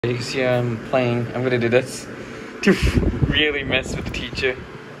You can see I'm gonna do this to really mess with the teacher.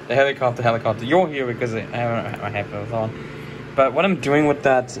 The helicopter. You won't hear it because I have my headphones on. But what I'm doing with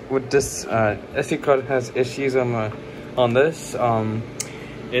this SD card has issues on this,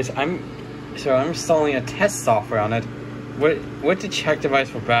 is I'm installing a test software on it with the check device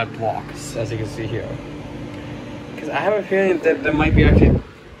for bad blocks, as you can see here. Because I have a feeling that there might be actually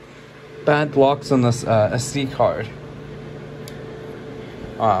bad blocks on this SD card.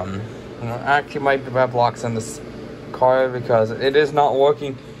 Actually might be bad blocks on this card because it is not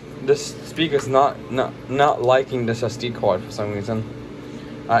working. This speaker's not liking this SD card for some reason.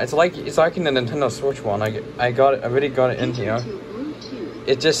 It's liking the Nintendo Switch one. I already got it in here.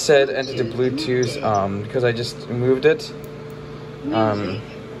 It just said enter the Bluetooth because I just moved it. It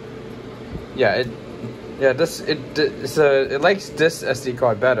likes this SD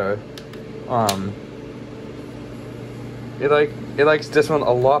card better. It likes this one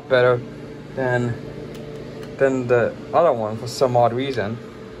a lot better than the other one for some odd reason.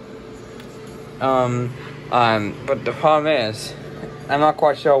 But the problem is, I'm not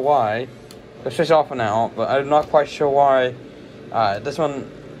quite sure why. The switch off for now, but I'm not quite sure why. This one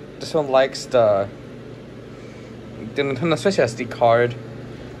likes the Nintendo Switch SD card,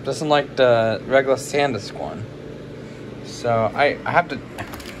 doesn't like the regular SanDisk one. So I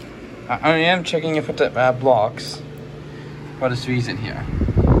am checking if it blocks for this reason here.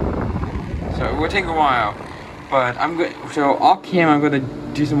 So it will take a while, but off cam I'm gonna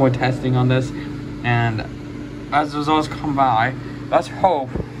do some more testing on this, and as the results come by, let's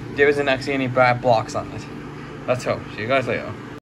hope there isn't actually any bad blocks on it. Let's hope. See you guys later.